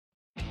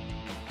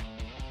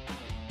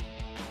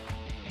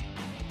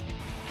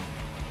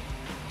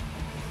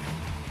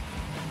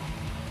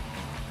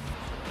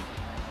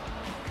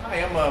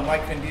Hi, I'm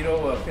Mike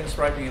Venditto,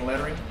 Pinstriping and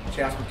Lettering,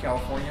 Jasper,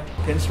 California.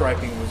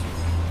 Pinstriping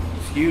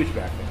was huge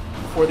back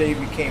then. Before they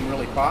became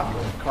really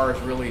popular, cars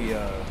really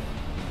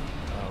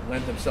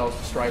lent themselves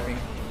to striping.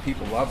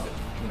 People loved it.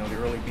 You know, the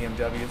early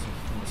BMWs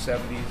from the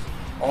 70s,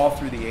 all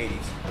through the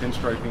 80s.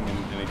 Pinstriping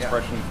and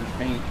expression through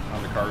paint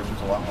on the cars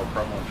was a lot more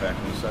prevalent back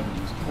in the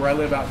 70s. Where I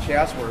live out in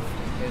Chatsworth,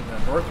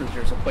 in Northridge,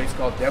 there's a place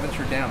called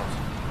Devonshire Downs.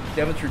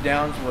 Devonshire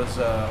Downs was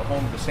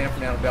home to the San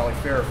Fernando Valley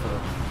Fair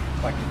for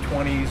like the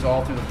 20s,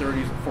 all through the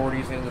 30s and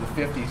 40s, into the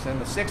 50s. And in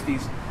the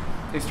 60s,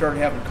 they started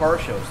having car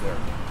shows there.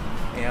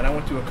 And I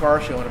went to a car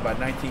show in about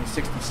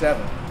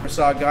 1967. I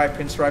saw a guy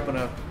pinstriping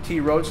a T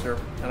Roadster,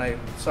 and I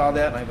saw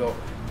that and I go,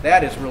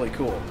 that is really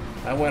cool.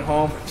 I went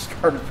home and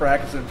started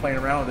practicing, playing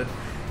around with it.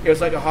 It was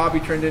like a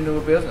hobby turned into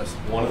a business.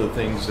 One of the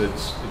things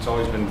it's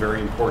always been very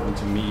important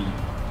to me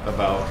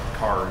about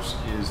cars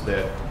is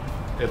that,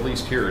 at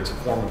least here, it's a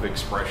form of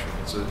expression.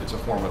 It's a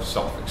form of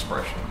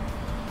self-expression.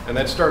 And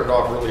that started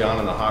off really on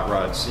in the hot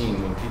rod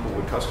scene when people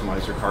would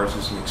customize their cars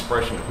as an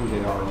expression of who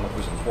they are and what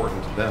was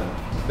important to them.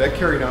 That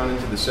carried on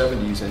into the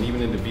 70s and even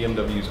into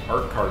BMW's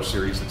art car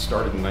series that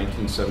started in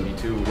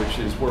 1972, which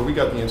is where we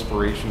got the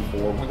inspiration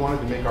for. We wanted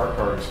to make our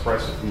car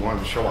expressive. We wanted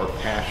to show our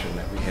passion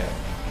that we had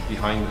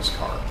behind this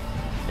car.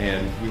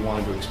 And we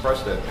wanted to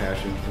express that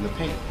passion in the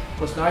paint.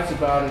 What's nice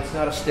about it, it's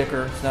not a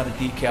sticker, it's not a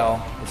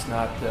decal, it's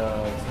not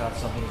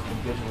something that's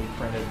been digitally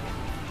printed.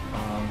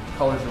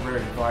 Colors are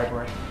very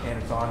vibrant,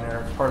 and it's on there.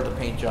 It's part of the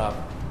paint job,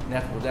 and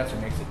that's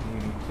what makes it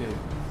unique too.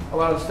 A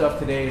lot of the stuff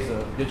today is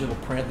a digital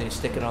print. They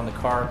stick it on the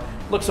car.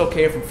 It looks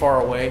okay from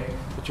far away,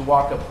 but you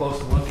walk up close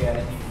and look at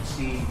it, and you can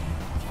see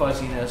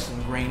fuzziness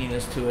and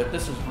graininess to it.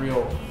 This is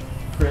real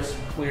crisp,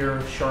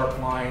 clear, sharp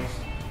lines,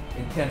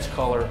 intense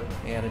color,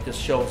 and it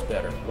just shows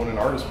better. When an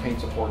artist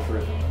paints a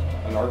portrait,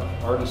 an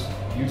artist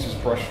uses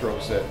brush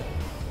strokes that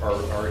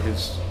are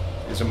his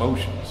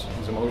emotions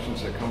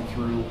that come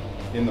through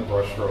in the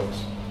brush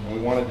strokes, and we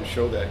wanted to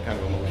show that kind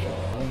of emotion.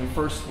 When we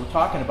first were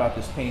talking about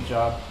this paint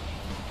job,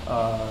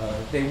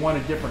 they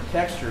wanted different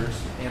textures,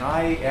 and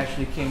I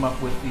actually came up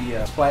with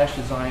the splash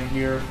design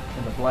here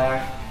in the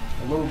black,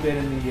 a little bit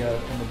in the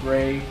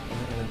gray,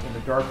 in the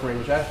dark gray,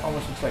 which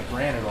almost looks like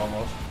granite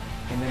almost,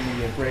 and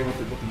then the gray with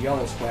the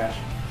yellow splash.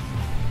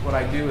 What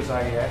I do is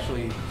I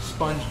actually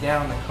sponge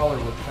down the color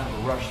with kind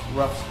of a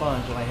rough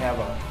sponge, and I have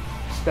a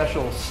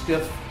special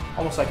stiff,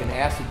 almost like an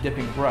acid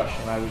dipping brush,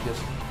 and I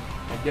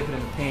dip it in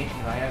the paint,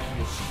 and I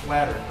actually just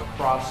splatter it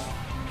across,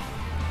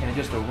 and it's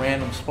just a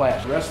random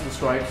splash. The rest of the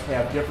stripes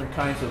have different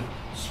kinds of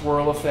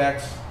swirl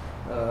effects,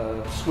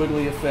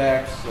 squiggly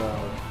effects,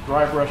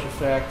 dry brush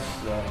effects,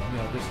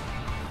 just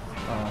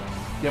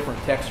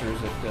different textures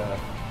that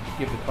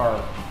give the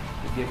car,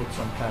 give it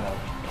some kind of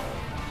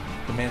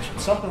dimension.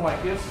 Something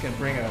like this can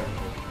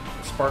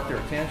spark their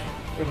attention.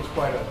 It was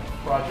quite a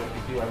project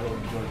to do. I really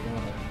enjoyed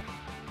doing it.